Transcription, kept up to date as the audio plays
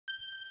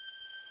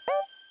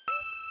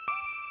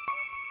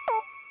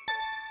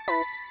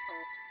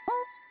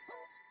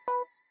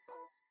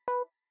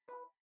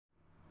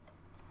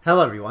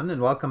Hello everyone,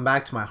 and welcome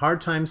back to my Hard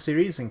Time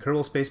series in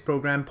Kerbal Space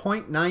Program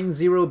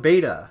 0.90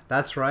 Beta.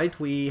 That's right,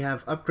 we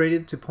have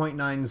upgraded to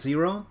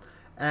 0.90,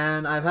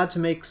 and I've had to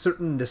make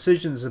certain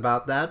decisions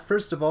about that.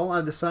 First of all,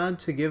 I've decided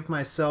to give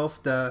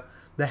myself the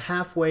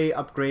halfway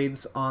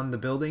upgrades on the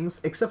buildings,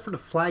 except for the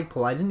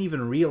flagpole. I didn't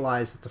even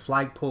realize that the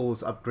flagpole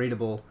was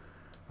upgradable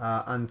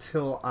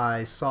until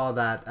I saw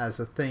that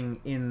as a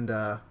thing in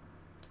the...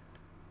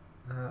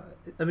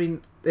 I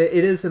mean,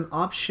 it is an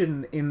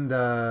option in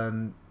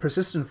the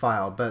persistent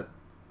file, but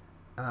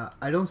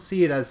I don't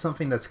see it as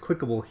something that's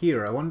clickable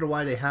here. I wonder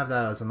why they have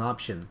that as an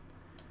option.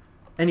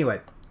 Anyway,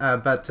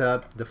 but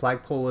the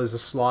flagpole is a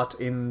slot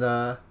in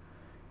the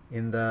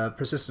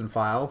persistent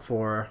file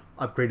for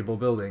upgradable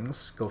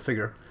buildings. Go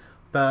figure.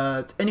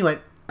 But anyway,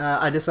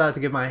 I decided to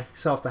give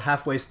myself the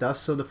halfway stuff.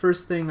 So the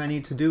first thing I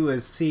need to do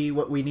is see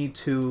what we need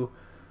to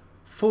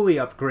fully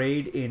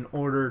upgrade in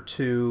order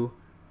to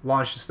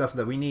launch the stuff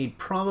that we need.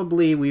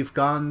 Probably we've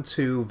gone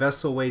to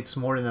vessel weights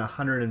more than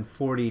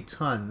 140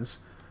 tons.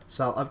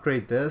 So I'll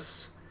upgrade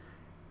this.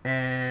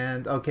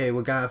 And okay,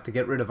 we're gonna have to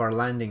get rid of our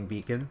landing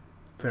beacon.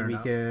 Fair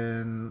enough.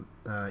 Beacon,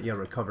 yeah,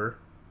 recover.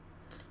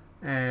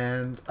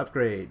 And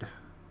upgrade.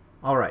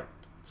 Alright,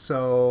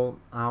 so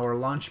our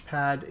launch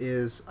pad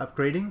is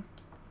upgrading,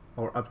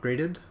 or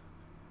upgraded.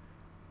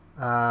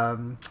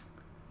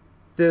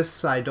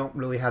 This I don't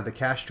really have the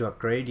cash to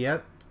upgrade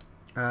yet.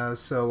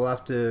 So we'll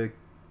have to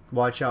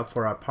watch out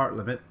for our part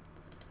limit.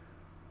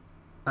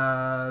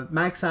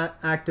 Max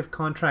active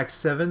contract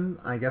 7,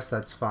 I guess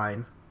that's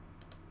fine.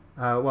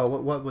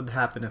 Well, what would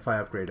happen if I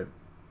upgrade it?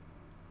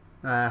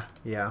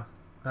 Yeah.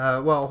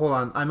 Well, hold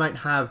on. I might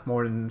have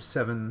more than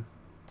 7.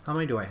 How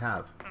many do I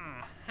have?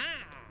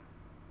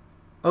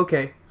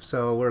 Okay,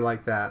 so we're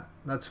like that.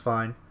 That's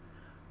fine.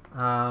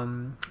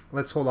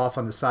 Let's hold off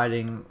on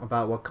deciding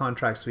about what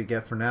contracts we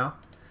get for now.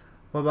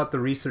 What about the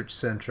research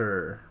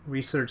center?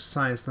 Research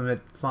science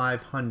limit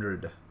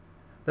 500.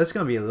 That's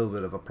going to be a little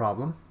bit of a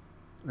problem.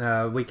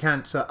 We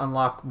can't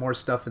unlock more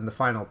stuff in the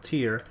final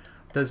tier.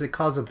 Does it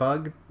cause a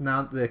bug?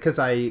 Now, because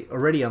I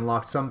already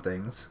unlocked some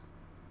things.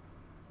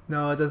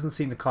 No, it doesn't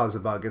seem to cause a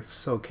bug.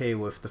 It's okay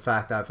with the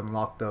fact I've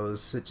unlocked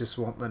those. It just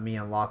won't let me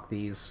unlock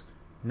these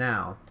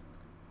now.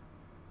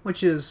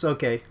 Which is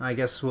okay. I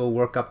guess we'll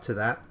work up to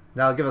that.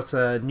 That'll give us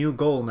a new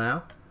goal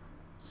now.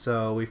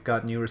 So we've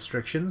got new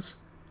restrictions.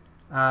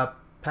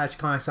 Patch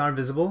comics are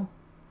visible.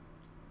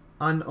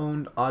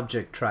 Unowned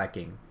object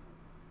tracking.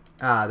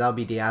 That'll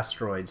be the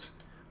asteroids.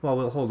 Well,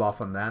 we'll hold off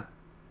on that.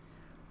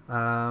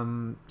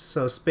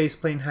 So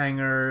spaceplane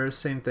hangar,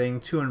 same thing,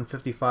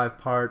 255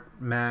 part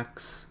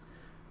max,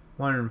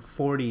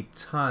 140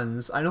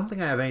 tons. I don't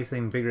think I have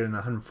anything bigger than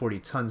 140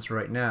 tons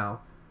right now,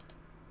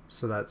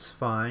 so that's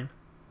fine.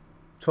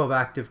 12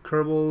 active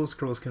Kerbals.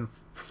 Kerbals can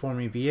perform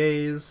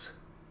EVAs.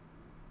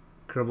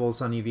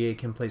 Kerbals on EVA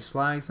can place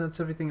flags.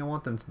 That's everything I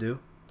want them to do.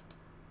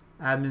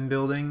 Admin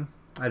building,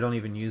 I don't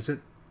even use it.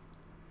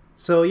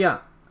 So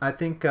yeah, I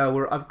think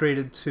we're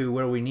upgraded to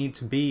where we need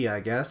to be,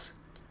 I guess.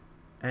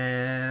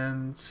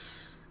 And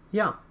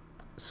yeah,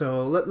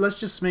 so let's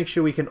just make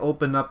sure we can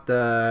open up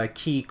the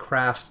key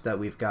craft that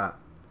we've got.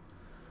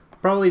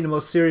 Probably the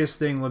most serious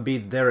thing would be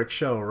the derrick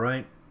shuttle,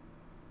 right?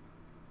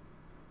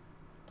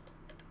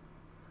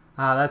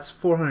 That's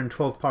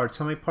 412 parts.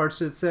 How many parts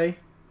did it say?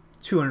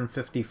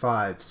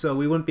 255. So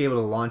we wouldn't be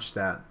able to launch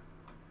that.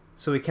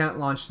 So we can't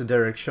launch the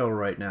derrick shuttle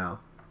right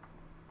now.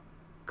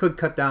 Could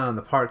cut down on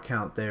the part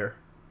count there.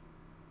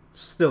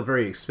 Still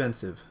very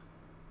expensive.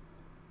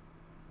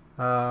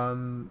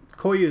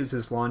 Koyuz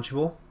is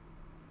launchable.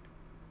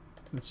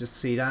 Let's just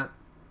see that.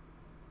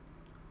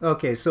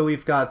 Okay, so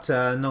we've got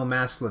no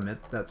mass limit.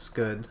 That's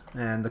good.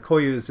 And the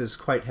Koyuz is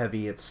quite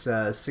heavy. It's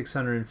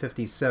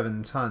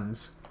 657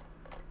 tons.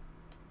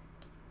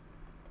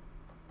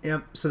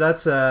 Yep, so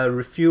that's a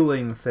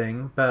refueling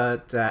thing,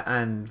 but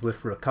and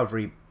with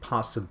recovery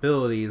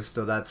possibilities,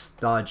 so that's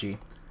dodgy.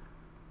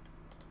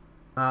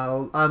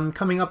 I'm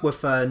coming up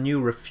with a new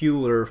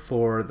refueler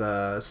for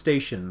the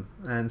station,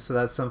 and so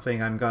that's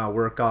something I'm gonna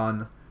work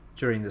on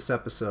during this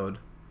episode.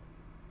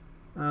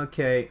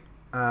 Okay,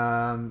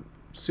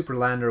 super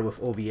lander with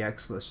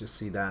OVX, let's just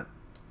see that.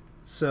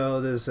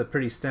 So there's a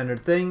pretty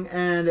standard thing,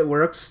 and it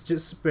works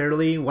just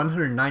barely.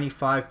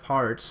 195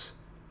 parts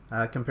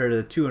compared to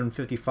the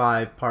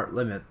 255 part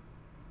limit.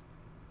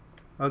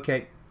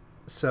 Okay,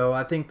 so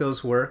I think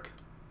those work.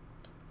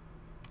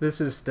 This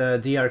is the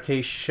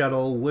DRK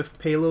shuttle with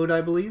payload,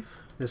 I believe.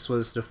 This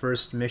was the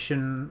first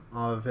mission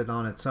of it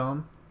on its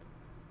own.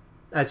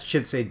 I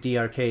should say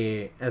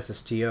DRK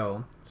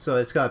SSTO. So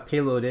it's got a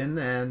payload in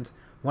and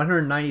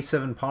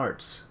 197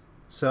 parts.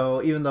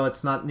 So even though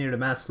it's not near the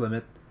mass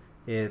limit,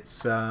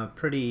 it's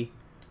pretty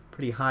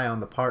high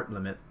on the part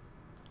limit.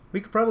 We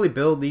could probably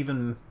build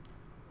even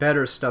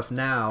better stuff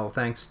now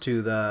thanks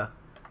to the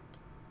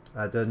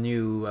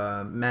new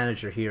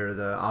manager here,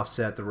 the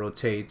offset, the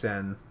rotate,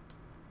 and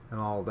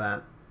all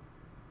that.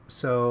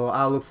 So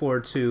I'll look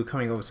forward to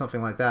coming up with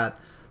something like that.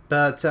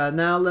 But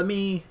now let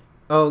me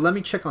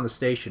check on the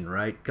station,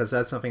 right? Because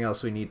that's something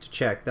else we need to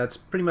check. That's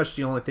pretty much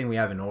the only thing we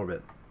have in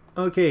orbit.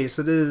 Okay,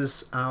 so this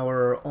is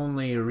our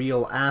only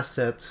real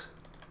asset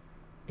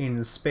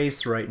in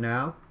space right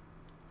now,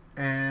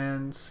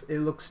 and it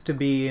looks to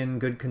be in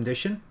good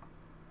condition.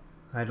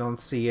 I don't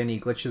see any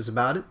glitches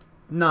about it.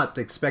 Not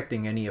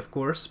expecting any, of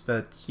course,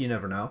 but you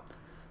never know.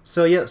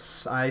 So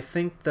yes, I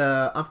think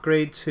the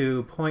upgrade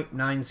to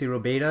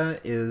 0.90 beta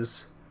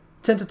is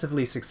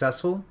tentatively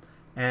successful,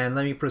 and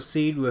let me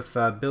proceed with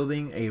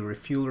building a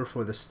refueler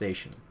for the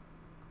station.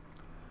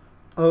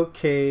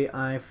 Okay,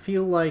 I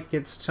feel like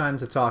it's time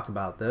to talk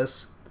about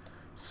this.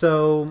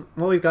 So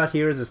what we've got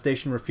here is a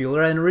station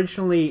refueler, and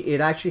originally it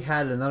actually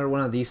had another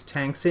one of these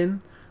tanks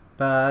in,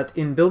 but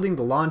in building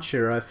the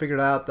launcher I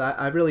figured out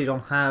that I really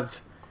don't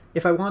have,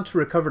 if I want to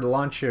recover the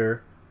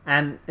launcher,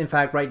 and in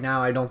fact right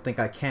now I don't think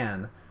I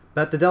can,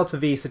 but the Delta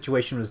V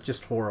situation was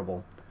just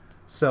horrible.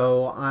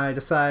 So I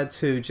decided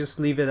to just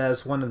leave it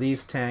as one of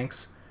these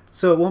tanks,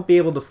 so it won't be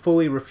able to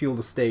fully refuel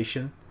the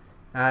station.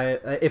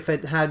 If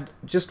it had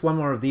just one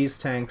more of these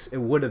tanks, it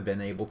would have been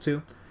able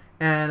to.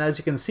 And as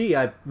you can see,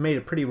 I've made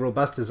a pretty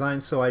robust design,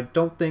 so I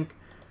don't think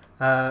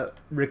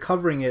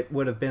recovering it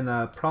would have been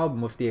a problem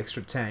with the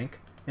extra tank.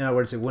 In other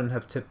words, it wouldn't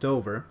have tipped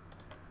over.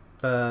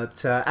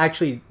 But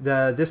actually,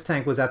 this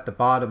tank was at the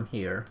bottom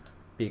here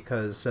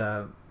because,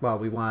 well,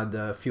 we wanted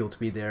the fuel to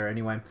be there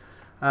anyway.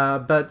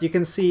 But you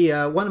can see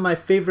one of my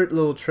favorite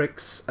little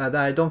tricks that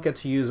I don't get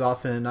to use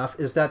often enough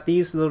is that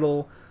these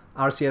little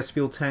RCS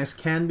fuel tanks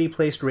can be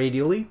placed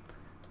radially.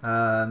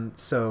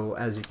 So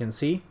as you can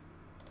see.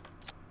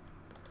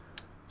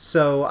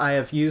 So I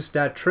have used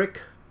that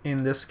trick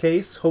in this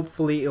case.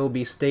 Hopefully it'll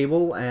be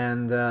stable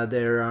and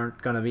there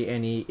aren't going to be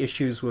any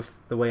issues with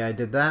the way I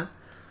did that.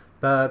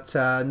 But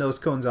nose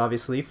cones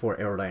obviously for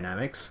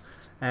aerodynamics,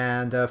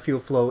 and fuel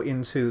flow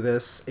into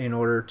this in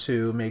order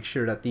to make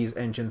sure that these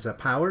engines are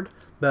powered.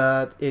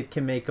 But it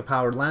can make a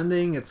powered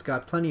landing. It's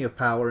got plenty of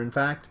power, in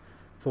fact,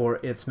 for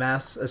its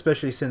mass,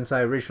 especially since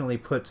I originally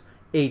put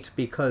 8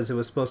 because it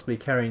was supposed to be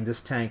carrying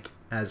this tank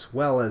as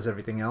well as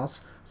everything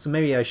else. So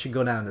maybe I should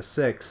go down to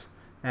 6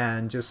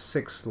 and just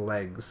 6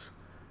 legs.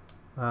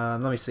 Let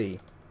me see.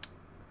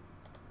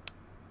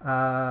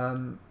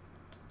 Well,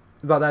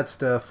 that's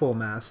the full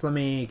mass. Let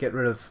me get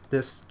rid of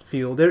this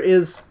fuel. There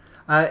is,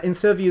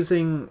 instead of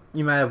using,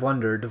 you might have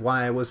wondered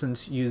why I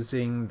wasn't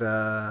using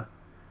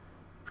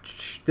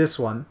this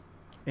one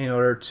in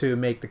order to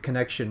make the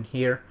connection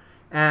here.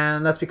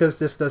 And that's because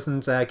this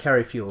doesn't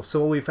carry fuel.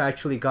 So what we've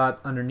actually got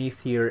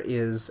underneath here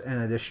is an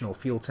additional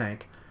fuel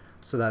tank.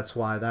 So that's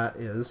why that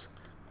is.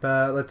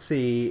 But let's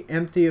see,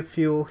 empty of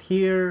fuel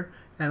here,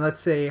 and let's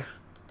say,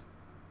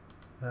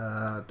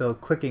 though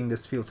clicking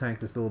this fuel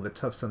tank is a little bit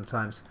tough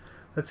sometimes.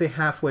 Let's say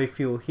halfway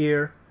fuel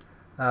here,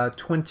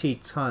 20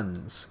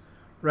 tons.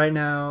 Right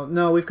now,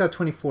 no, we've got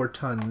 24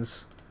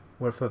 tons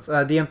worth of,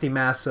 the empty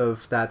mass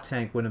of that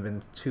tank wouldn't have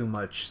been too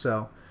much.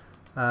 So,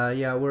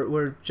 yeah,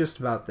 we're just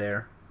about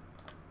there.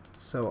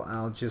 So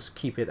I'll just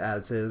keep it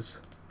as is.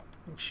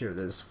 Make sure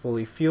that it's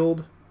fully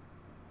fueled.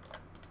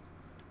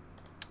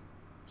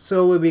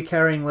 So we'll be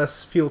carrying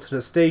less fuel to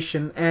the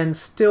station, and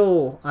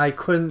still I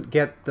couldn't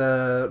get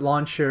the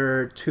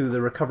launcher to the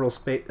recoverable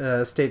state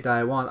that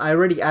I want. I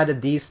already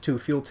added these 2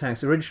 fuel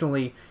tanks.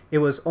 Originally it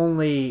was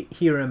only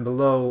here and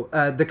below.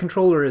 The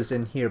controller is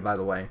in here, by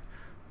the way.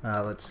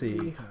 Let's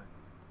see.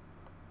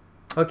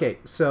 Okay,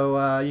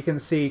 so you can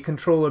see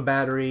controller,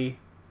 battery,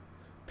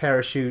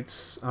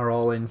 parachutes are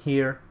all in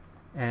here,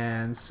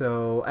 and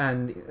so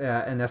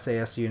an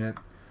SAS unit.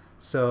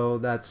 So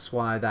that's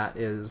why that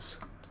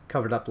is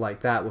covered up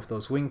like that with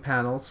those wing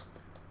panels.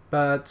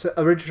 But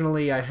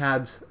originally I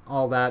had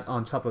all that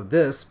on top of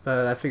this,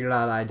 but I figured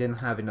out I didn't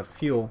have enough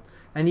fuel.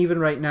 And even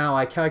right now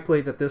I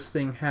calculate that this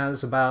thing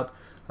has about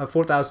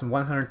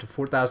 4,100 to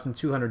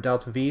 4,200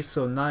 delta V,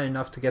 so not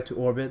enough to get to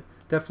orbit,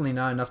 definitely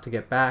not enough to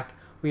get back.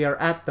 We are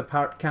at the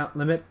part count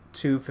limit,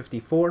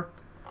 254.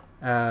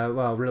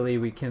 Well, really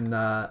we can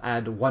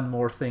add one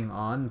more thing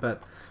on,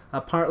 but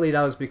partly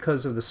that was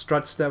because of the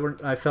struts that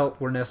I felt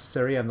were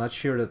necessary. I'm not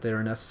sure that they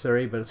were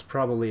necessary, but it's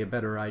probably a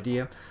better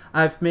idea.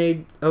 I've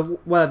made,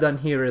 what I've done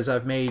here is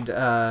I've made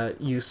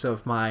use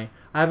of I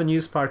haven't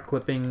used part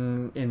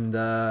clipping in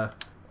the,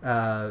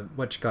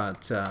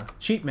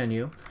 sheet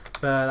menu,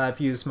 but I've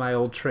used my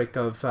old trick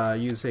of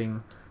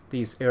using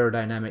these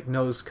aerodynamic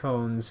nose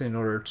cones in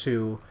order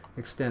to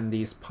extend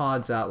these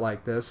pods out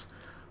like this.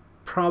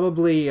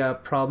 Probably a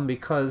problem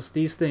because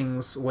these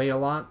things weigh a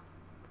lot,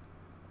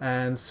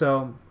 and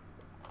so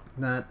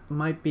that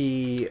might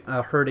be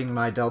hurting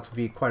my delta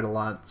V quite a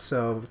lot.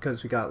 So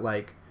because we got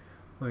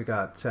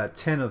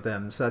 10 of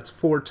them, so that's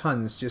 4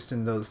 tons just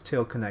in those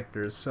tail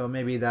connectors. So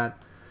maybe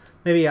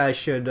I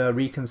should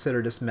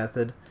reconsider this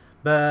method.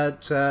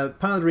 But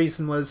part of the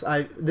reason was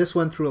this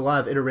went through a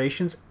lot of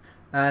iterations,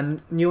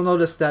 and you'll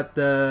notice that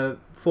the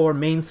 4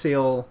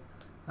 mainsail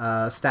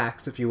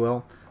stacks, if you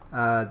will,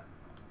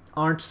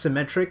 aren't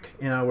symmetric.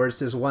 In other words,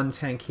 there's one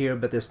tank here,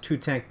 but there's two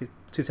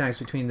tanks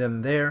between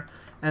them there,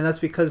 and that's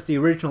because the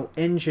original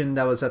engine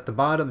that was at the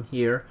bottom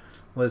here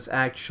was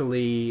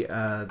actually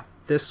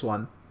this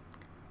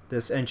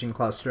engine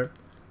cluster.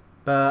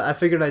 But I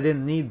figured I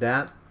didn't need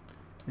that,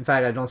 In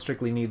fact, I don't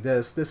strictly need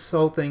this. This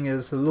whole thing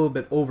is a little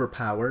bit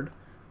overpowered,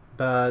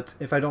 but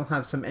if I don't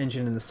have some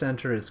engine in the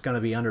center, it's going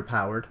to be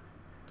underpowered.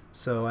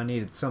 So I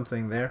needed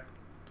something there.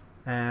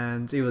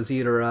 And it was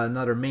either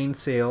another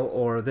mainsail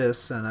or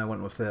this, and I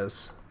went with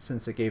this,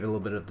 since it gave a little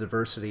bit of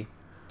diversity.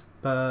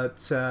 But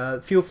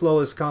fuel flow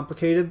is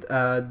complicated.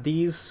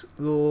 These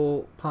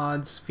little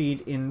pods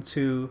feed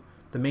into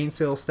the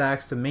mainsail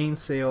stacks. The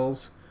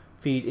mainsails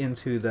feed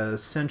into the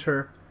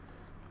center.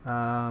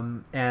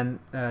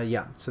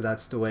 Yeah, so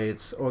that's the way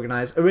it's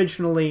organized.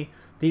 Originally,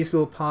 these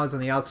little pods on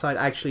the outside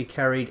actually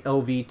carried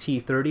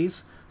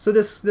LVT-30s. So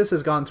this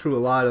has gone through a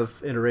lot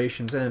of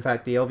iterations, and in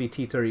fact the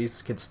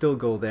LVT-30s could still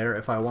go there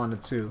if I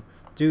wanted to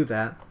do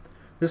that.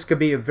 This could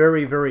be a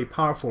very, very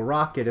powerful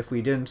rocket if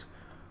we didn't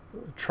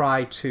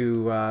try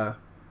to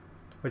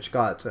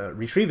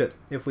retrieve it.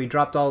 If we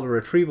dropped all the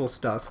retrieval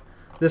stuff,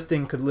 this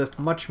thing could lift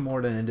much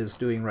more than it is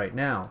doing right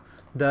now.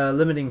 The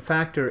limiting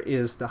factor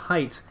is the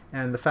height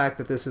and the fact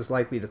that this is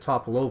likely to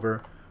topple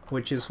over,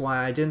 which is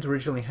why I didn't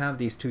originally have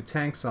these two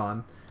tanks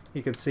on.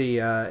 You can see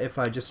if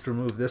I just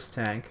remove this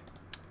tank.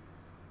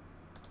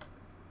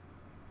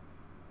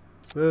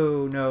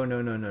 Oh, no,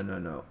 no, no, no, no,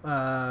 no.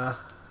 I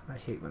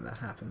hate when that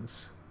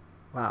happens.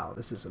 Wow,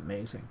 this is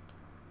amazing.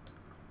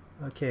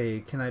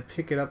 Okay, can I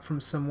pick it up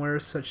from somewhere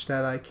such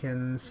that I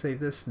can save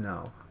this?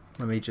 No.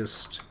 Let me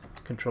just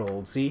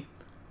Control Z.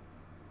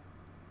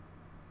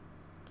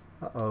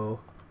 Uh-oh.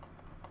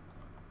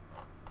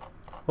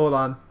 Hold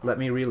on, let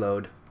me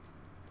reload.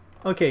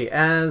 Okay,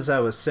 as I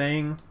was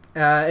saying,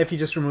 if you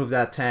just remove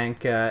that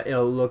tank,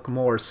 it'll look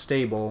more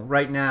stable.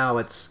 Right now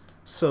it's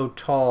so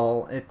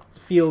tall, it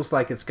feels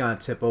like it's gonna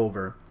tip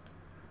over.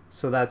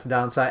 So that's a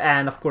downside,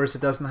 and of course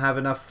it doesn't have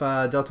enough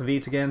delta V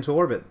to get into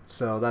orbit,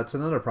 so that's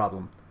another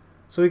problem.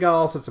 So we got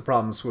all sorts of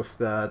problems with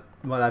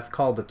what I've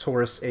called the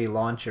Taurus A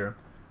launcher.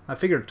 I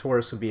figured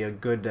Taurus would be a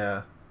good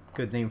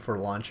name for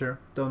a launcher.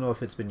 Don't know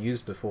if it's been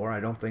used before, I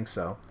don't think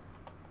so.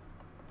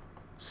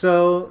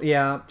 So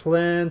yeah,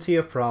 plenty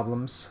of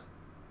problems.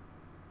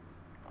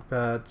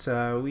 But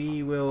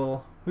we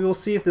will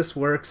see if this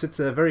works. It's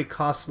a very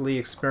costly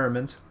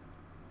experiment.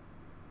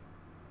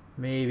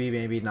 Maybe,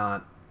 maybe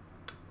not.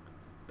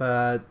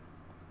 But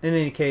in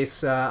any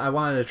case, I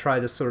wanted to try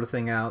this sort of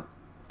thing out.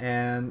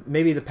 And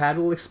maybe the pad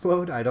will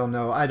explode? I don't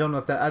know. I don't know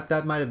if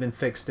that might have been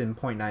fixed in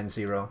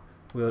 0.90.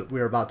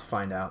 We're about to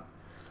find out.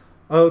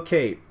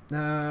 Okay,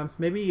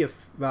 maybe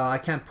if... Well, I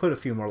can't put a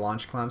few more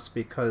launch clamps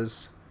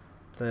because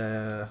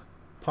the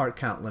part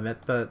count limit,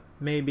 but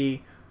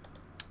maybe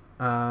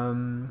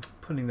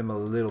putting them a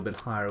little bit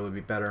higher would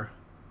be better.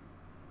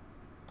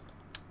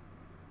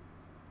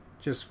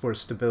 Just for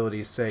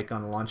stability's sake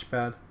on the launch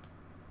pad.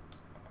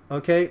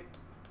 Okay.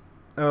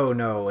 Oh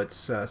no, it's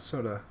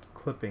sort of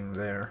clipping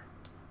there.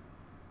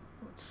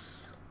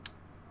 Let's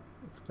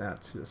move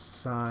that to the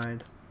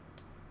side.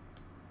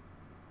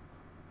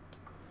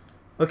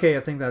 Okay, I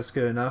think that's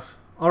good enough.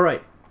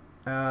 Alright,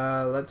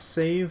 let's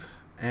save,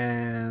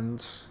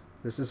 and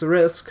this is a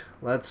risk.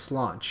 Let's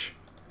launch.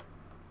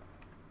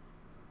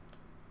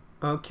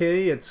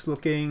 Okay, it's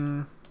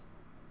looking,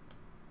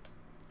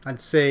 I'd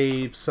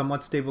say,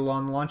 somewhat stable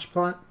on launch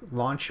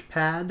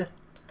pad.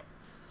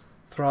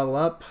 Throttle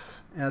up,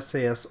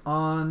 SAS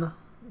on,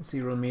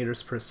 0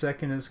 meters per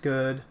second is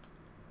good.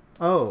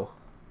 Oh,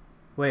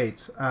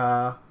 wait,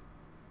 now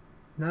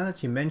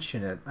that you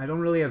mention it, I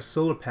don't really have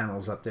solar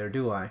panels up there,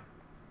 do I?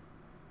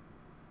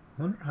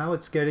 I wonder how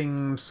it's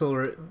getting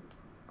solar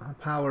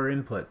power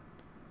input.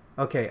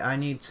 Okay, I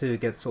need to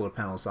get solar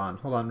panels on.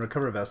 Hold on,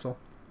 recover vessel.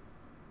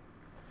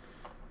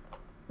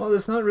 Well,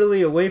 there's not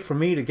really a way for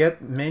me to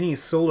get many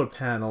solar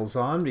panels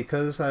on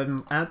because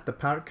I'm at the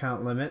power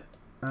count limit.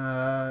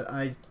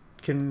 I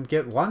can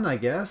get one, I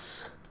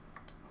guess.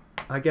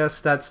 I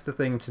guess that's the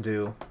thing to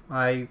do.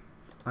 I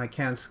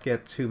can't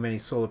get too many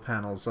solar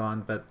panels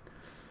on, but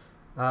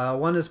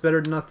one is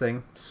better than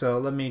nothing. So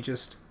let me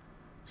just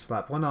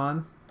slap one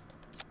on.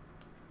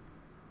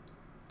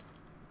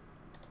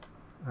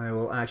 I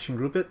will action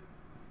group it.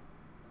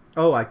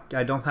 Oh,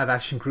 I don't have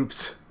action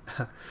groups.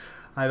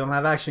 I don't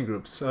have action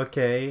groups.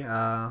 Okay,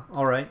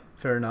 alright,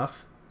 fair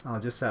enough. I'll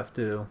just have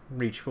to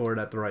reach for it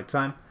at the right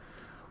time.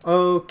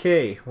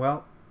 Okay,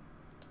 well,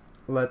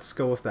 let's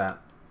go with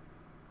that.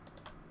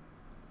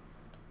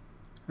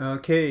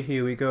 Okay,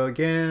 here we go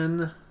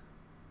again.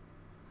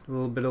 A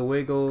little bit of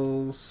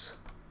wiggles.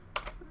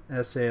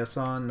 SAS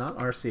on, not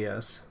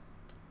RCS.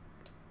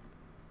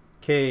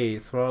 Okay,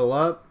 throttle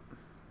up.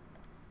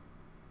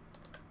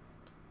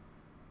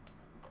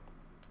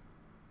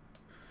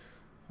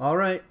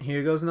 Alright,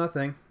 here goes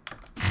nothing.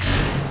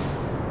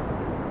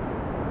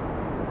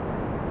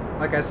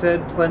 Like I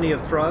said, plenty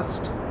of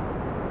thrust.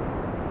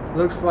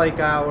 Looks like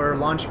our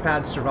launch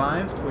pad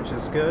survived, which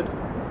is good.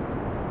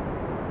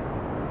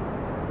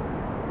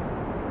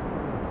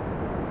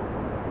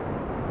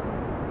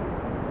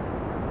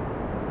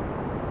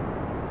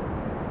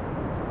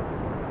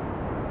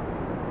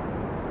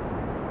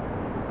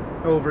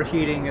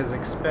 Overheating is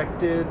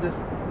expected.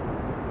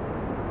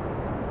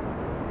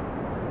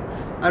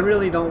 I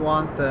really don't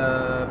want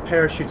the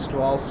parachutes to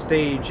all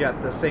stage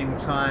at the same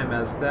time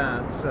as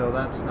that, so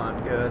that's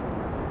not good.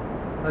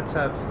 Let's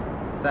have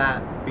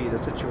that be the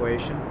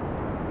situation.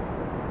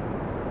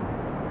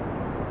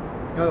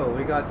 Oh,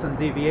 we got some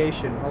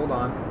deviation. Hold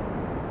on.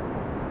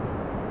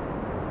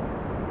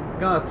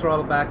 Gotta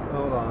throttle back.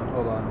 Hold on,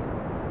 hold on.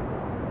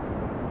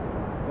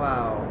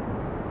 Wow.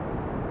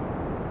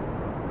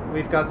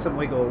 We've got some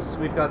wiggles.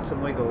 We've got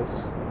some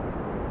wiggles.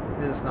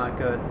 This is not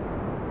good.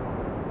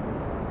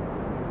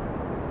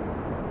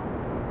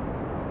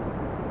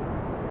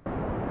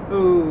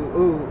 Ooh,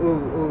 ooh,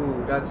 ooh,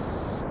 ooh.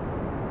 That's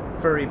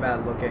very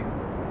bad looking.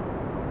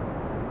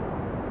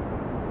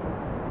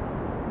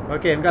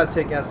 Okay, I'm gonna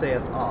take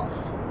SAS off.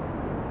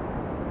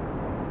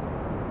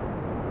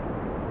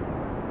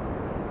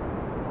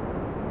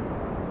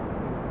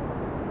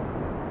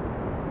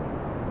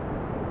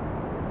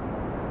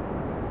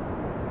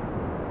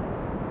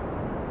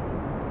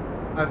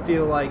 I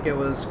feel like it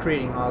was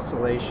creating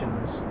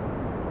oscillations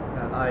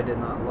that I did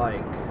not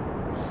like,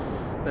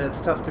 but it's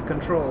tough to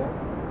control.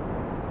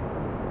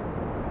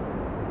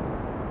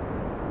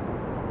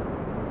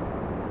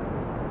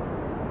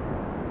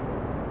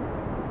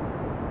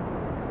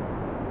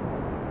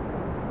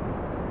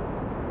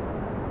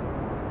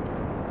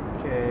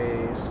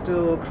 Okay,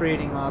 still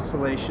creating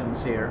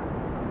oscillations here.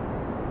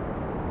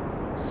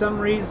 Some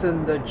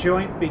reason the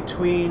joint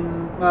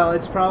between, well,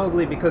 it's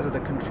probably because of the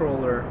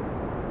controller.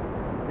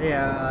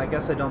 Yeah, I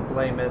guess I don't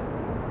blame it.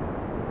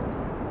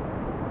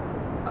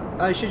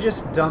 I should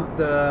just dump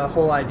the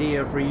whole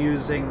idea of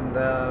reusing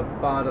the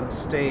bottom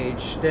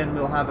stage, then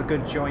we'll have a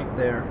good joint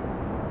there.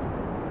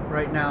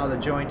 Right now the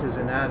joint is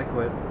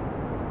inadequate.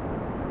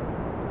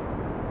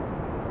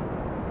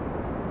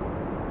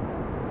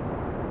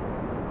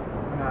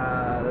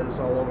 That is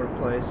all over the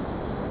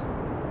place.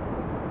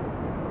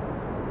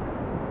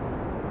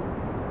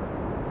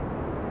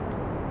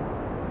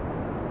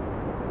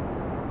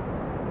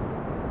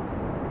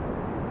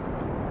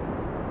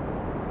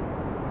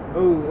 Ooh,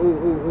 ooh,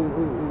 ooh, ooh,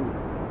 ooh, ooh.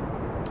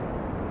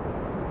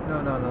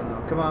 No, no, no, no.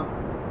 Come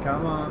on.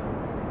 Come on.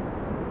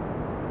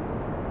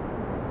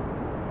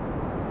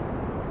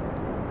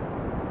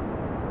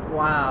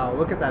 Wow,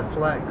 look at that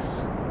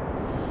flex.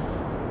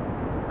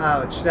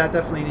 Ouch, that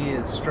definitely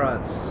needed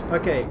struts.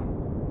 Okay.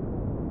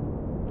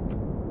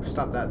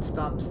 Stop that.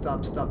 Stop,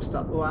 stop, stop,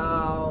 stop.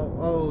 Wow.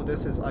 Oh,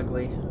 this is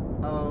ugly.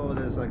 Oh,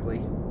 this is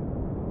ugly.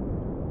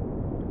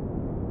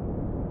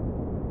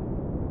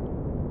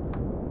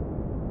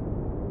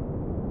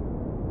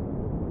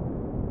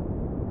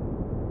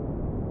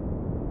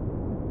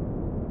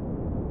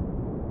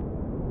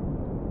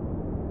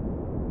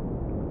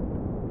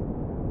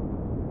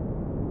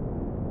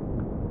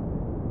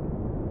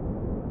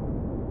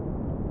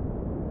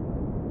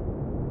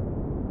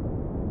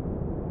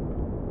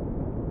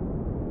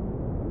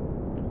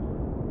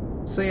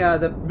 So yeah,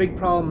 the big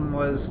problem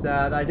was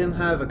that I didn't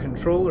have a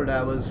controller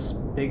that was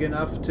big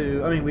enough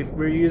to... I mean,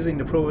 we're using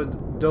the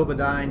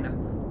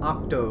Dobodyne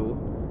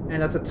Octo,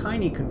 and that's a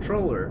tiny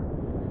controller.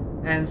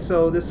 And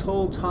so this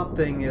whole top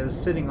thing is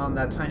sitting on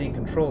that tiny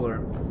controller.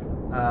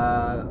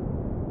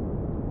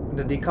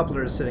 The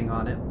decoupler is sitting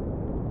on it.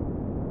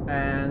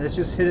 And it's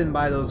just hidden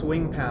by those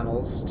wing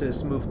panels to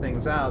smooth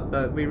things out,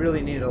 but we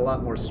really needed a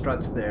lot more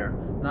struts there.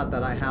 Not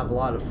that I have a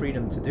lot of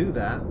freedom to do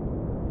that.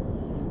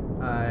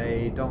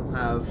 I don't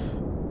have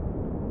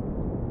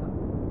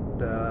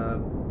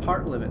the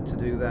part limit to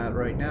do that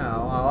right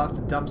now. I'll have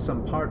to dump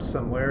some parts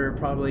somewhere,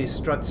 probably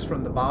struts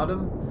from the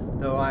bottom,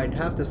 though I'd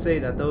have to say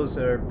that those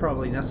are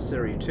probably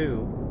necessary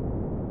too.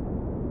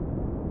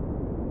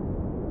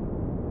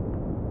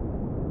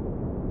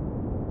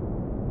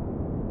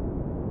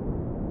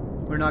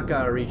 We're not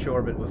gonna reach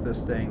orbit with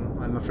this thing.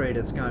 I'm afraid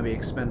it's gonna be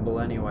expendable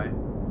anyway.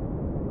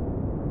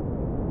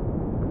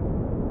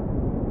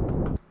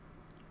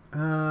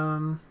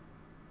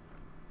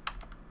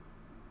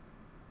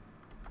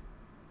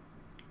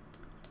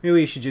 Maybe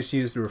we should just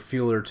use the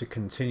refueler to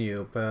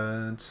continue,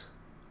 but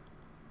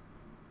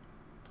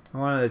I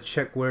wanted to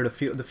check where the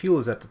fuel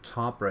is at the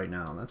top right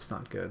now. That's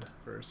not good.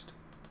 First.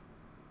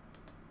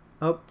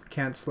 Oh,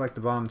 can't select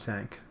the bomb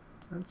tank.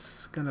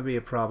 That's gonna be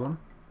a problem.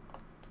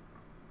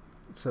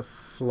 It's a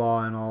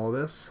flaw in all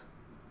of this.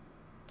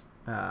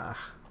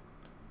 Ah.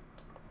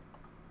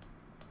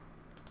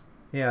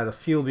 Yeah, the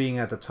fuel being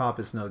at the top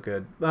is no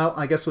good. Well,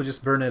 I guess we'll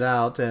just burn it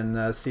out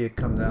and see it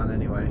come down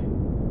anyway.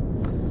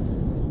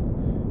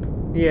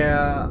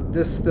 Yeah,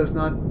 this does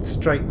not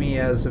strike me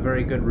as a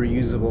very good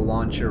reusable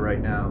launcher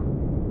right now.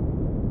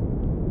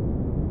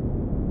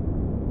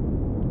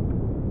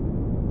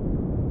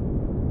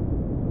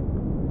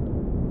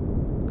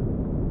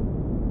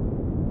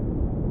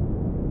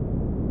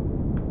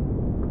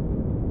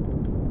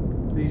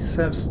 These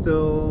have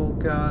still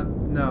got...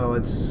 No,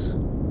 it's...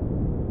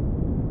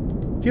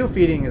 Fuel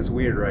feeding is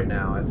weird right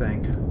now, I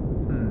think.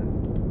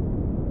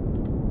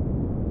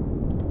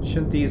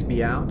 Shouldn't these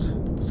be out?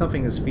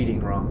 Something is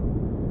feeding wrong.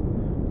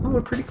 Oh,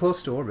 we're pretty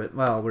close to orbit.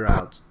 Well, we're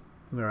out.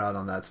 We're out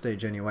on that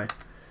stage anyway.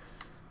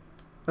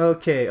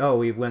 Okay, oh,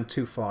 we went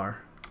too far.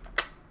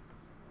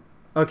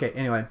 Okay,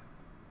 anyway.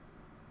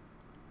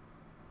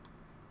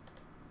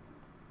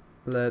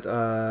 Let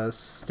us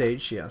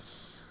stage,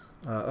 yes.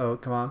 Oh,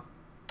 come on.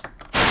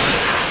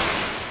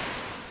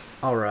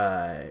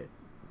 Alright.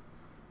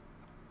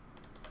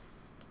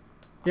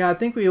 Yeah, I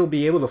think we'll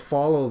be able to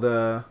follow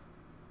the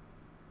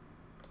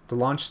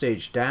launch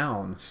stage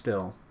down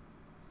still.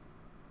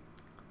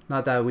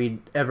 Not that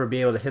we'd ever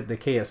be able to hit the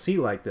KSC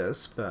like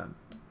this, but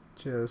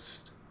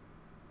just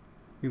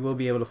we will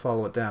be able to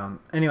follow it down.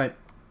 Anyway,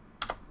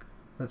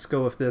 let's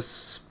go with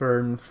this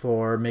burn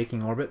for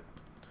making orbit.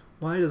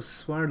 Why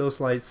are those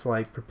lights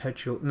like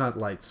perpetual, not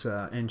lights,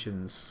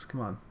 engines?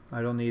 Come on,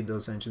 I don't need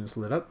those engines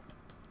lit up.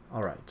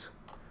 Alright.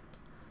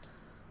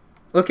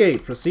 Okay,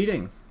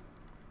 proceeding.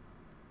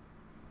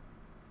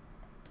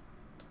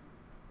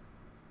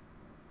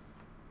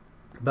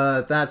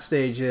 But that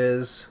stage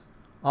is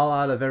all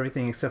out of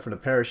everything except for the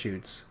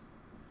parachutes.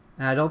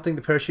 And I don't think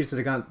the parachutes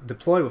are going to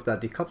deploy with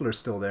that decoupler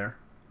still there.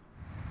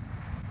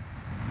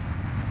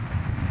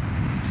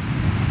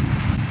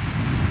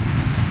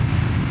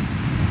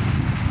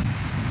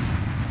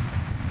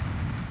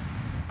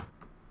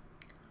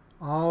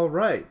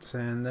 Alright,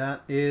 and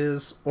that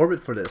is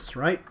orbit for this,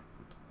 right?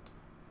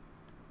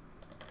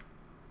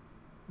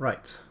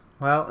 Right.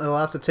 Well, it'll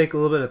have to take a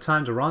little bit of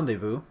time to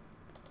rendezvous.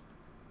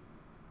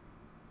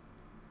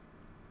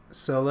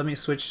 So let me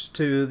switch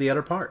to the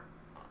other part.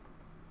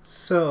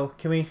 So,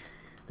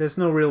 there's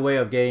no real way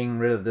of getting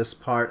rid of this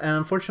part, and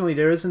unfortunately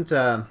there isn't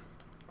a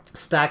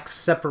stack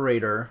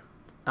separator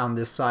on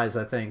this size,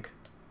 I think.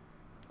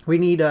 We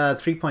need a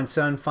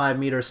 3.75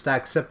 meter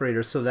stack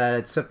separator so that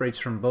it separates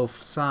from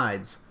both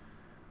sides.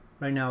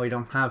 Right now we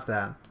don't have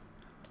that.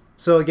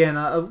 So again,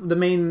 the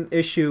main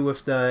issue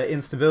with the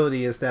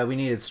instability is that we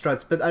needed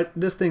struts, but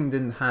this thing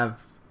didn't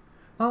have...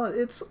 Well,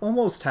 it's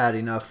almost had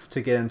enough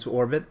to get into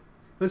orbit.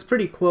 It was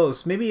pretty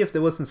close. Maybe if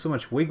there wasn't so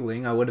much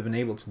wiggling, I would have been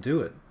able to do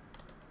it.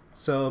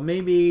 So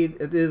maybe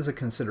it is a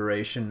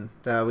consideration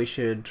that we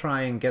should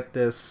try and get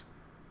this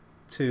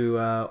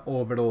to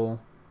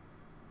orbital...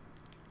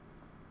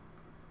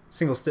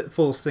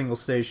 full single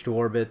stage to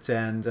orbit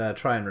and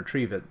try and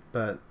retrieve it,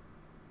 but...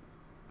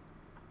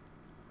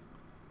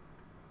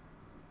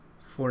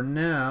 For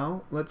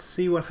now, let's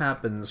see what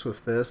happens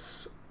with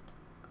this.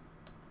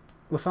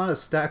 Without a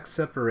stack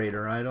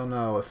separator, I don't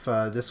know if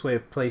this way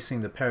of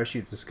placing the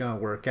parachutes is going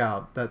to work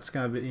out. That's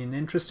going to be an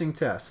interesting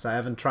test. I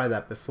haven't tried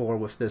that before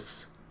with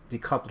this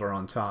decoupler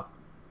on top.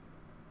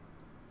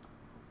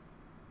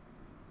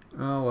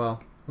 Oh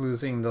well,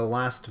 losing the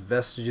last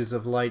vestiges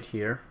of light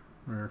here.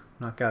 We're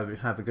not going to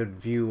have a good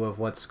view of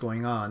what's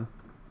going on.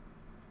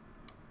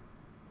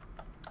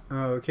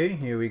 Okay,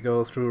 here we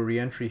go through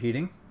re-entry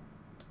heating.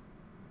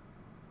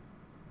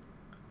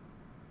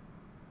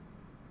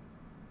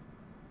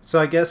 So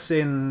I guess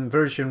in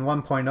version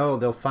 1.0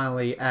 they'll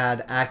finally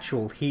add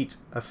actual heat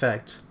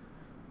effect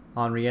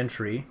on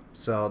re-entry,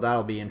 so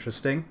that'll be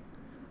interesting.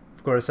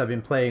 Of course, I've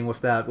been playing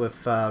with that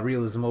with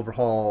Realism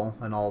Overhaul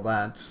and all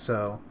that,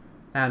 so,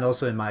 and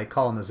also in my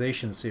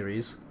colonization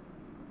series.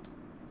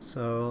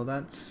 So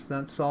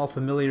that's all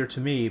familiar to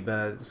me,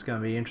 but it's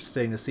going to be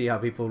interesting to see how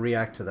people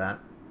react to that.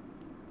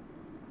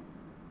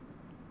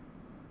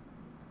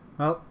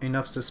 Well,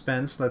 enough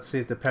suspense. Let's see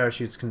if the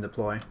parachutes can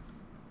deploy.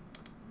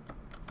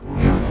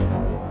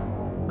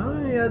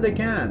 Yeah, they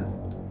can.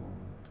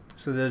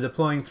 So they're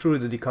deploying through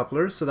the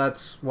decoupler, so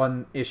that's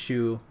one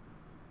issue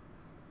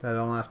that I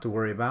don't have to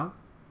worry about.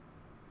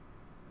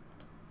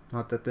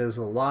 Not that there's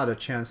a lot of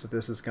chance that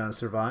this is going to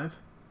survive.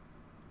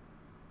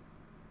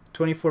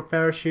 24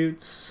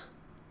 parachutes.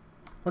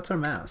 What's our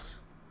mass?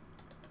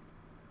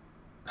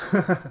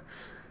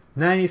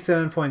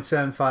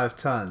 97.75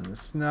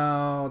 tons.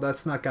 No,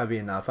 that's not going to be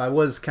enough. I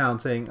was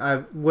counting. I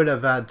would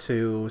have had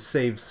to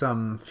save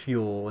some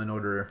fuel in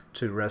order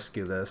to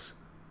rescue this.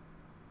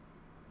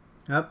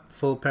 Yep,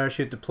 full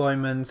parachute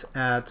deployment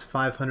at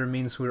 500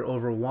 means we're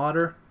over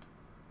water.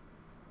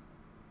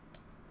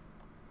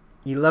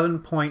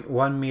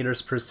 11.1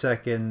 meters per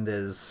second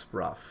is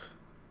rough.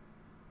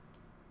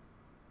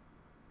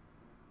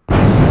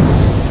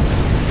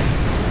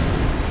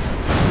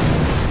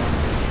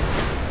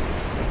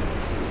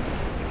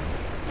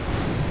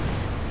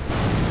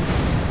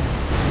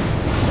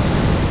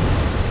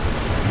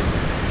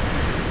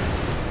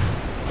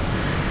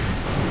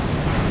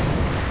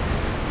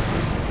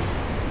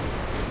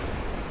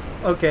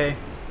 Okay,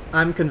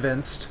 I'm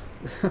convinced.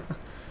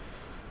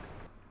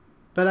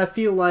 But I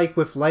feel like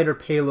with lighter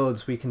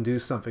payloads we can do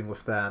something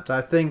with that.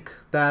 I think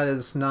that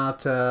is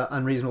not an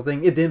unreasonable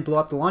thing. It didn't blow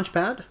up the launch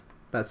pad.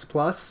 That's a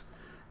plus.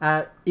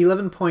 At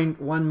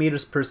 11.1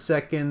 meters per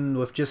second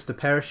with just the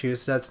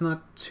parachutes, that's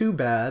not too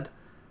bad.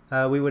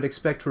 We would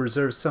expect to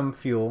reserve some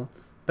fuel,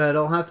 but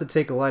I'll have to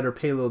take a lighter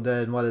payload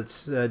than what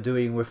it's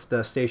doing with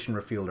the Station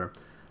Refueler.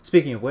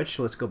 Speaking of which,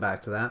 let's go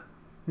back to that.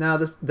 Now,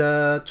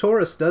 the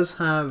Taurus does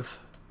have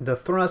the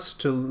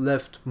thrust to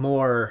lift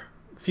more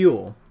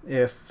fuel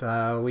if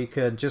we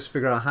could just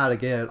figure out how to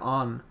get it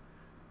on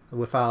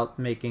without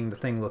making the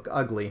thing look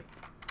ugly.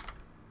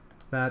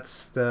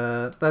 That's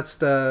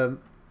the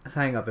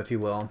hang up, if you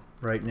will,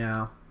 right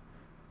now.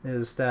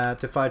 is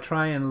that if I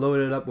try and load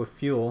it up with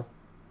fuel,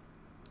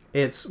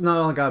 it's not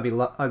only going to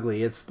be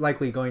ugly, it's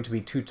likely going to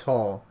be too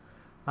tall.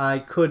 I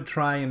could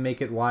try and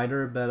make it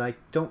wider, but I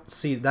don't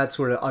see that's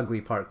where the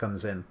ugly part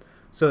comes in.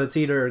 So it's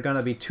either going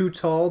to be too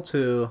tall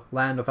to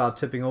land without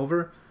tipping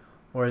over,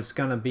 or it's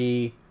going to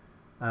be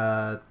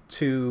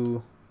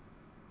too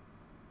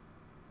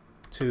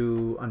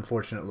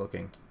unfortunate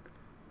looking.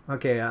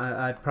 Okay,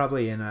 I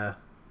probably in a...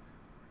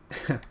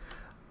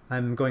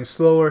 I'm going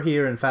slower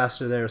here and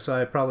faster there, so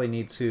I probably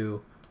need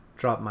to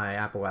drop my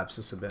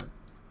apoapsis a bit.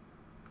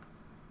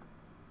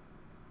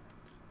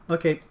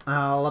 Okay,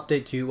 I'll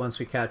update you once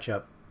we catch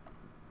up.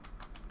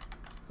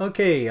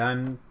 Okay,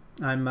 I'm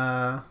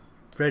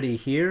ready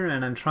here,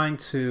 and I'm trying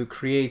to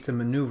create a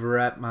maneuver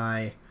at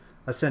my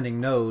ascending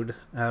node.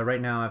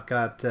 Right now I've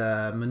got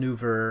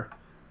maneuver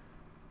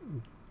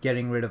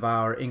getting rid of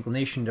our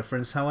inclination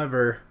difference.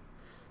 However,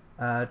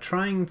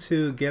 trying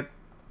to get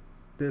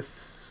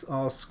this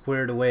all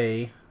squared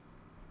away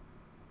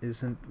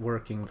isn't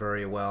working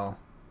very well.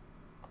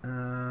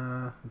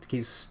 It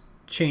keeps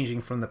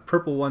changing from the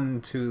purple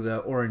one to the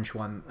orange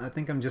one. I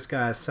think I'm just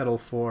gonna settle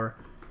for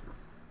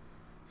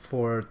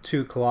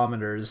 2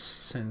 kilometers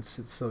since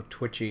it's so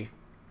twitchy.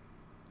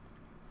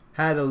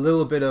 Had a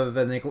little bit of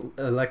an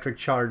electric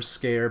charge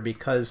scare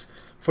because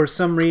for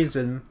some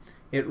reason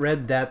it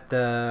read that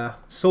the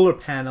solar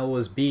panel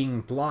was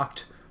being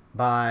blocked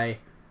by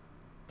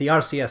the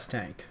RCS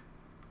tank.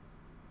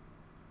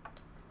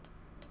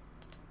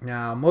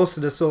 Now, most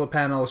of the solar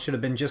panels should have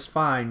been just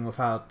fine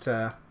without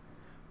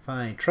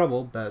any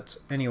trouble, but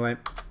anyway,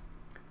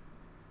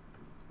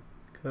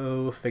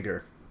 go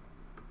figure.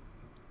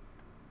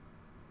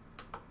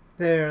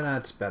 There,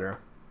 that's better.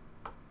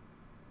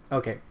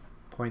 Okay,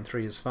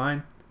 0.3 is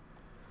fine.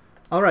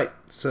 Alright,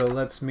 so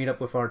let's meet up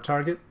with our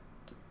target.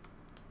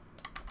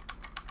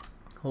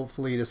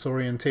 Hopefully this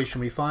orientation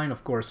will be fine.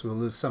 Of course, we'll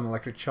lose some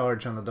electric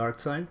charge on the dark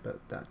side, but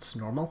that's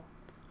normal.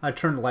 I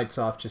turned the lights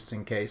off just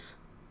in case.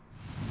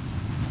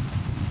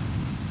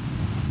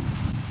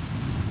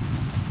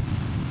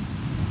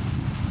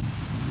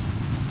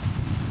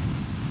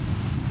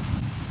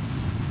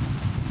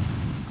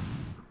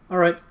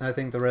 Alright, I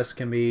think the rest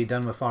can be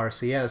done with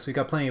RCS. We've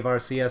got plenty of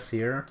RCS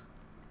here.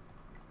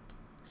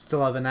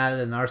 Still haven't added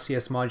an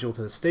RCS module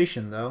to the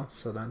station though,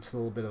 so that's a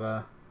little bit of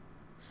a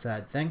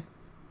sad thing.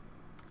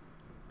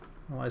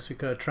 Otherwise we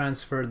could have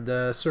transferred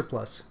the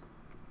surplus.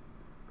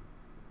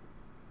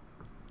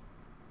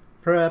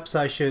 Perhaps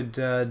I should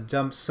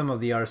dump some of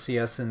the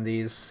RCS in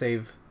these,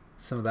 save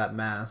some of that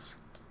mass.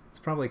 It's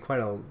probably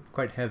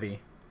quite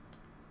heavy.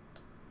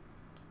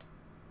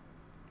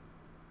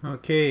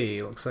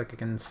 Okay, looks like I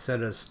can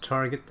set as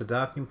target the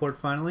docking port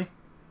finally.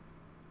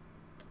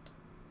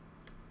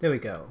 There we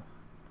go.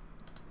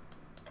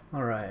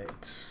 Alright,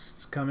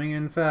 it's coming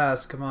in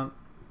fast, come on.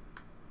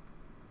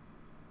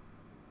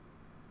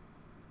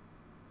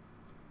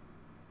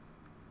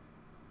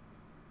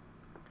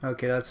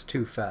 Okay, that's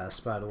too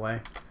fast, by the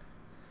way.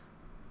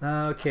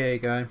 Okay,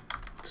 guy,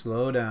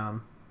 slow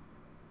down.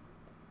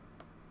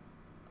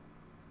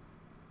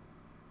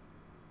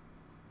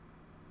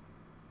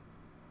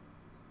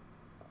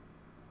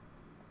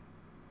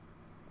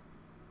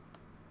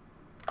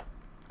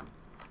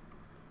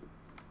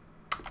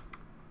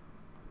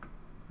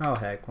 Oh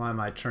heck, why am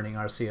I turning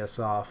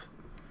RCS off?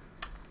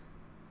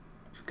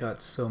 I've got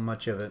so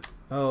much of it.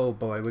 Oh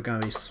boy, we're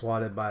gonna be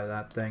swatted by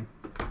that thing.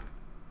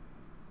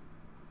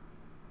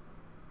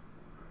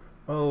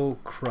 Oh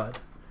crud.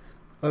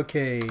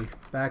 Okay,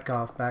 back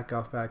off, back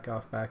off, back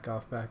off, back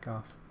off, back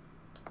off.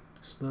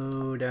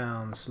 Slow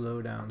down,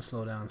 slow down,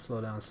 slow down, slow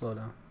down, slow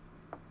down.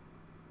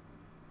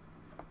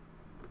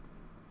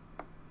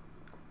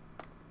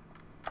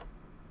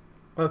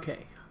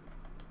 Okay.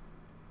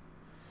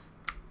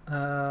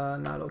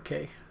 Not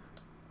okay.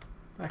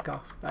 Back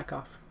off, back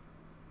off.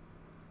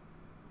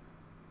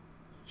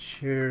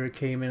 Sure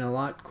came in a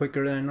lot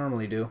quicker than I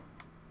normally do.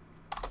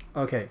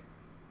 Okay.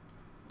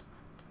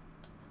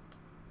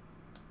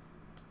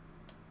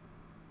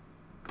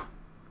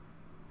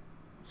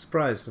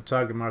 Surprised the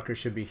target marker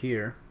should be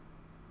here.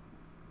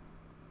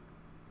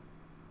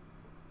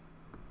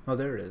 Oh,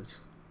 there it is.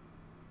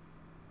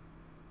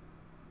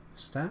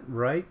 Is that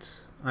right?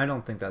 I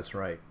don't think that's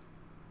right.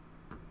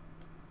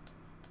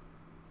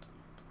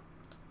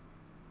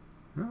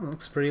 Oh,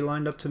 looks pretty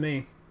lined up to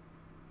me.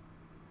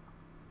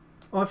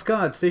 Oh, I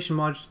forgot, station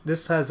mod.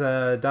 This has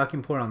a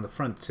docking port on the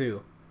front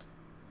too.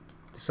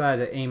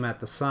 Decided to aim at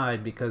the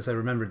side because I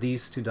remember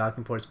these 2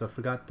 docking ports, but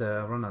forgot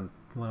to run on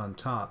one on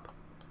top.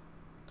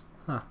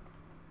 Huh.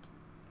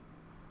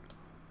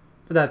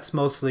 But that's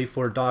mostly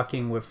for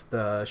docking with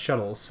the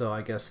shuttle, so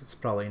I guess it's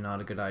probably not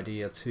a good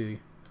idea to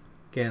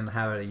get in the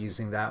habit of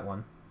using that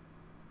one.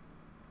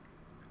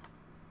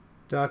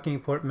 Docking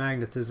port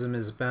magnetism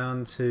is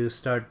bound to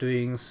start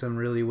doing some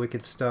really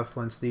wicked stuff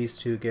once these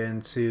 2 get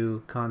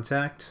into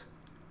contact.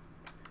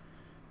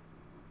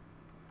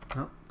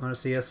 Oh,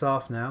 RCS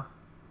off now.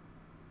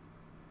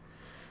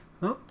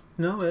 Oh,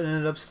 no, it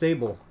ended up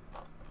stable.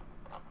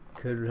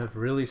 Could have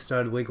really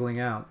started wiggling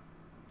out.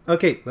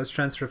 Okay, let's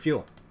transfer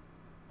fuel.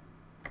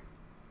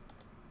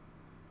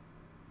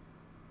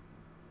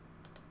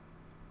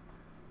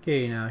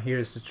 Okay, now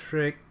here's the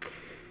trick.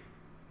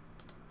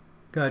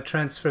 Gotta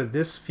transfer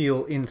this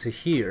fuel into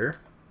here.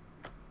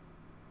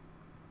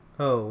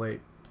 Oh,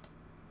 wait.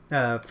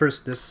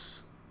 First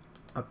this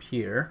up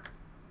here.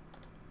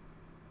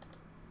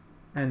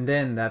 And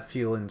then that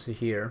fuel into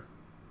here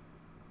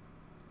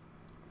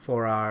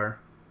for our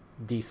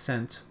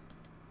descent.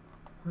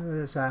 What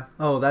is that?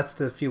 Oh, that's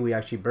the fuel we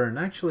actually burned.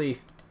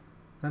 Actually,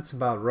 that's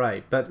about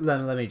right. But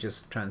let me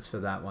just transfer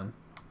that one.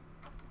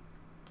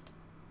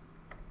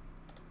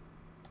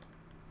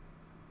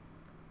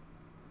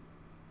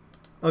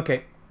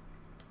 Okay.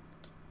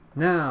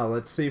 Now,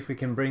 let's see if we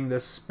can bring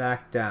this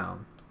back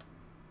down.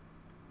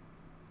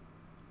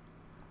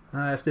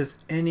 If there's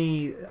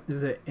any...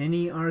 Is there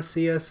any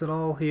RCS at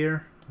all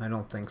here? I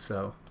don't think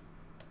so.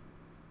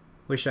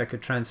 Wish I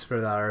could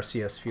transfer that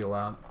RCS fuel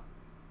out.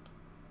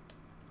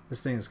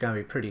 This thing is going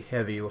to be pretty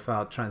heavy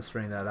without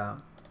transferring that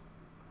out.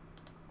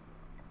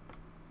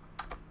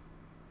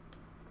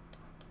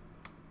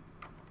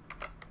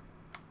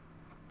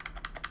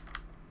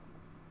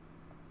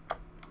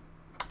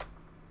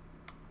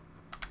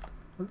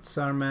 What's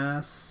our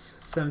mass?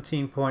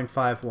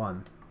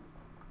 17.51.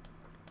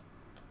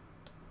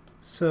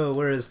 So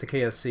where is the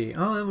KSC?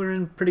 Oh, we're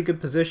in pretty good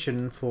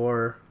position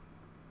for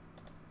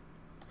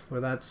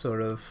that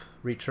sort of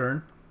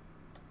return.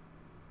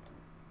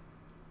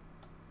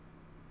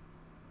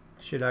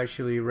 Should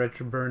actually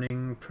retro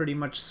burning pretty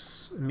much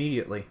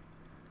immediately.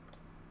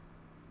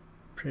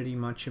 Pretty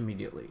much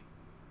immediately.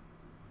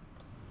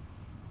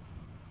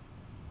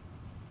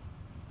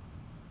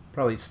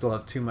 Probably still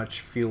have too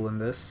much fuel in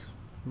this,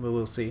 but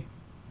we'll see.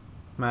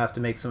 Might have to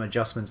make some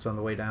adjustments on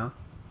the way down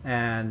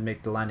and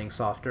make the landing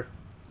softer.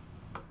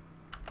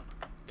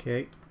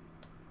 Okay.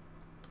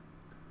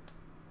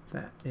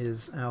 That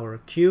is our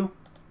cue.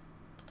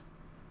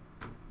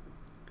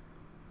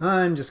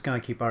 I'm just gonna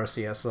keep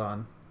RCS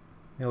on.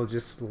 It'll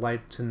just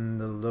lighten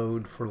the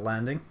load for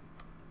landing.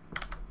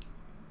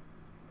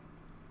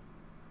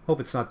 Hope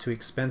it's not too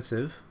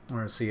expensive,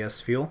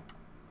 RCS fuel.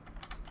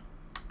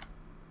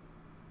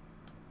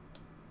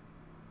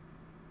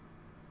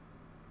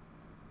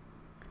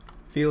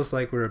 Feels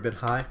like we're a bit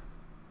high.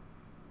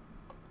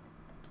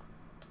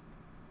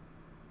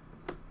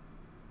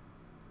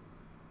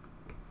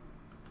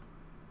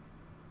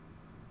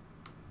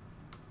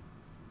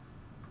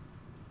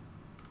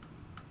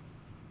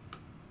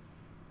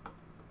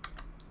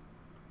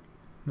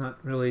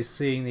 Not really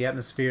seeing the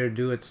atmosphere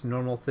do its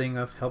normal thing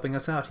of helping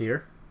us out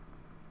here.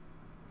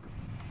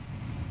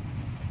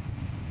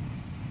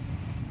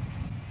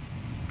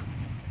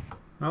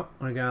 Oh,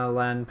 we're gonna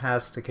land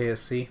past the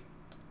KSC.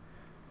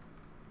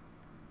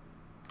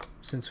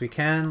 Since we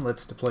can,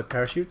 let's deploy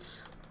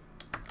parachutes.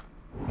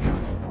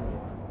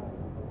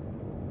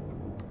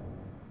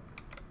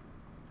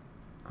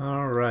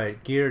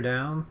 Alright, gear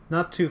down.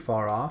 Not too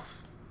far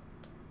off.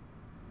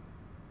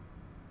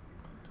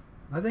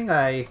 I think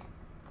I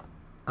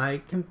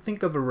can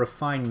think of a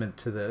refinement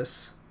to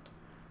this.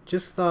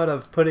 Just thought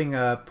of putting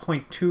a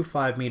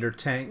 0.25 meter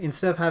tank.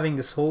 Instead of having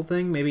this whole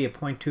thing, maybe a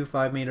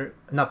 0.25 meter,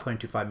 not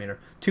 0.25 meter,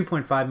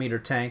 2.5 meter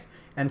tank,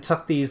 and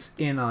tuck these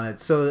in on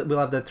it so that we'll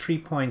have the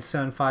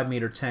 3.75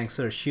 meter tank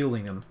sort of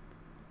shielding them.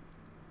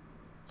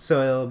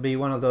 So it'll be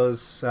one of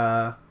those,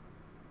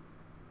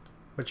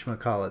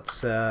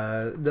 whatchamacallits,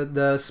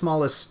 the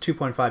smallest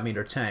 2.5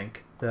 meter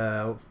tank,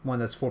 the one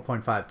that's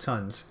 4.5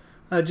 tons.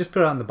 Just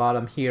put it on the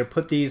bottom here,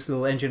 put these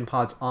little engine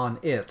pods on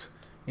it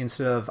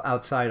instead of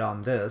outside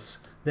on this.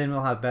 Then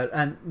we'll have better,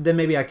 and then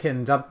maybe I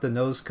can dump the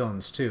nose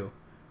cones too.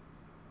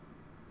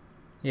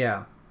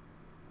 Yeah,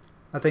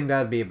 I think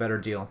that'd be a better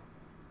deal.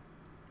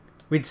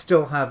 We'd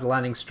still have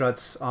landing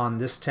struts on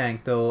this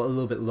tank, though a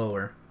little bit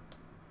lower.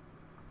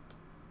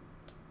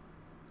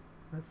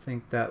 I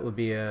think that would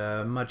be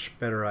a much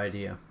better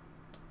idea.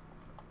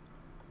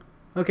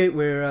 Okay,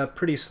 we're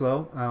pretty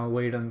slow. I'll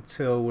wait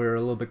until we're a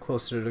little bit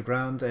closer to the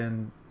ground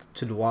and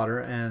to the water,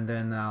 and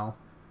then I'll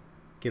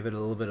give it a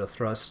little bit of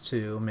thrust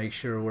to make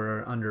sure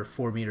we're under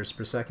 4 meters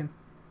per second.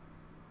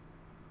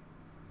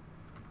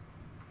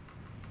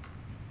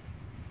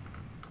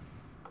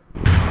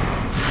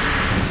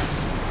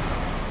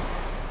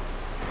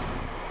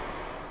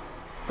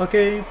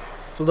 Okay,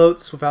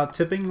 floats without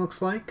tipping,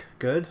 looks like.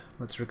 Good.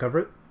 Let's recover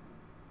it.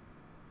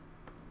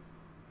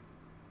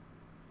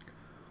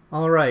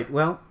 Alright,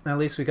 well, at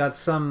least we got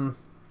some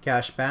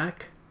cash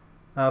back.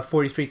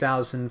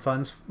 43,000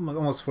 funds,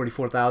 almost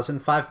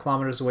 44,000. 5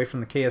 kilometers away from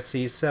the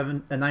KSC,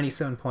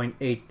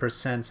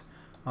 97.8%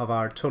 of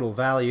our total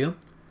value.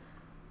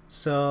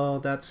 So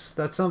that's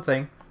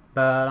something.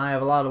 But I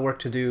have a lot of work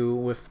to do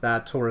with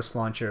that Taurus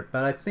launcher.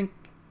 But I think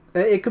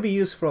it could be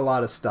used for a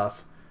lot of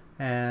stuff.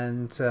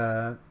 And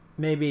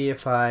maybe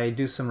if I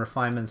do some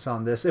refinements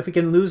on this, if we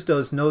can lose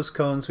those nose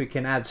cones, we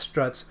can add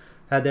struts.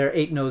 There are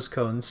 8 nose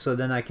cones, so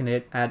then I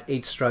can add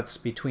 8 struts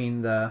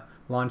between the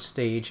launch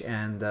stage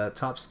and the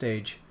top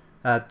stage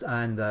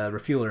and the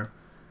refueler.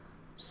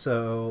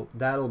 So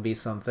that'll be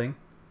something.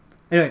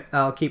 Anyway,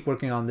 I'll keep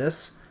working on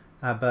this.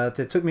 But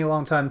it took me a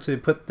long time to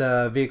put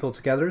the vehicle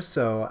together,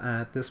 so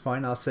at this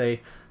point I'll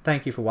say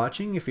thank you for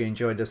watching. If you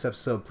enjoyed this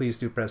episode, please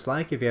do press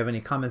like. If you have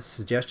any comments or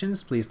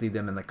suggestions, please leave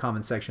them in the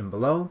comment section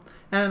below,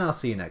 and I'll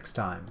see you next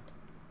time.